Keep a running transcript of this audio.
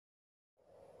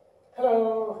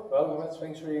Welcome at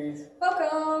SwingStreet.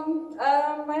 Welcome!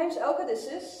 My name is Elke, this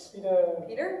is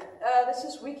Pieter. This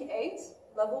is week 8,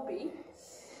 level B.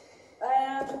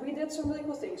 And we did some really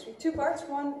cool things. We have 2 parts.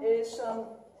 One is some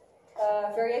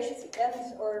variation at the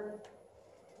end or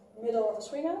middle of a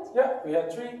swing out. Yeah, we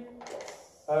had 3.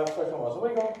 First one was a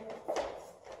wiggle.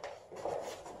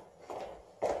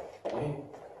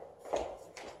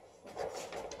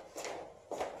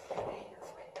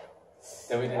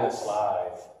 Then we did a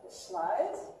slide. The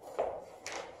slide.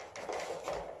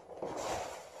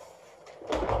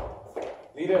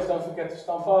 Leaders, don't forget to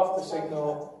stomp off the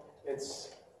signal. It's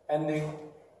ending.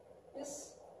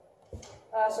 Yes.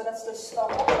 So that's the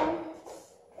stomp off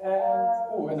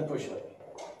one. And the push leg.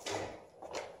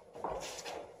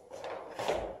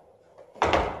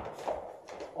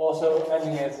 Also,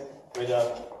 ending it with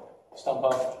a stomp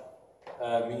off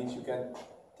means you can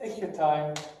take your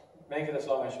time, make it as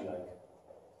long as you like.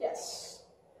 Yes.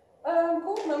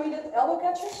 Cool. Then we did elbow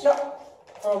catches. Yeah.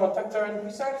 From a tuck turn.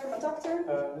 We started from a tuck turn.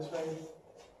 This way.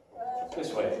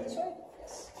 This way. This way.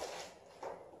 Yes.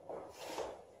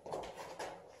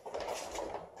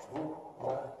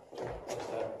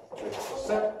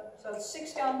 Step. So it's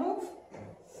 6 count move.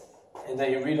 And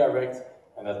then you redirect,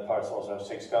 and that part's also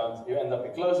 6 count. You end up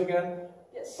in close again.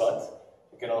 Yes. But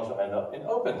you can also end up in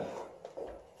open.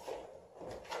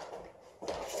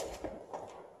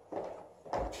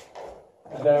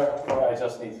 And therefore I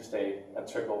just need to stay and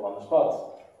trickle on the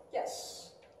spot. Yes.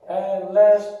 And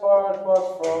last part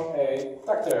was from a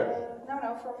tuck turn.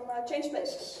 No, from change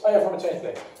places. Oh yeah, from a change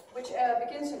place. Which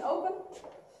begins in open.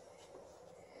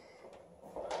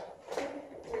 3,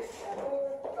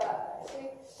 4, 5, 6,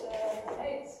 7,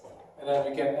 8. And then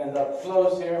we can end up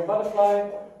close here in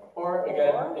butterfly, or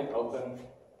again in open.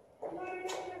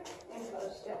 In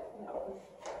close, yeah, in open.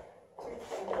 3,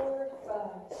 4,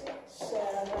 5, 6,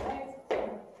 7,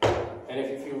 8. And if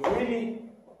you feel really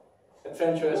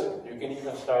adventurous, you can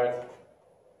even start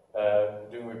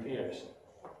doing repeaters.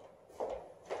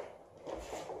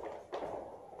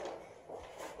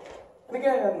 And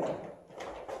again.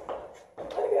 And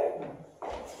again.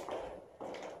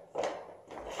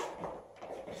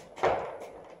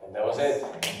 And that was it.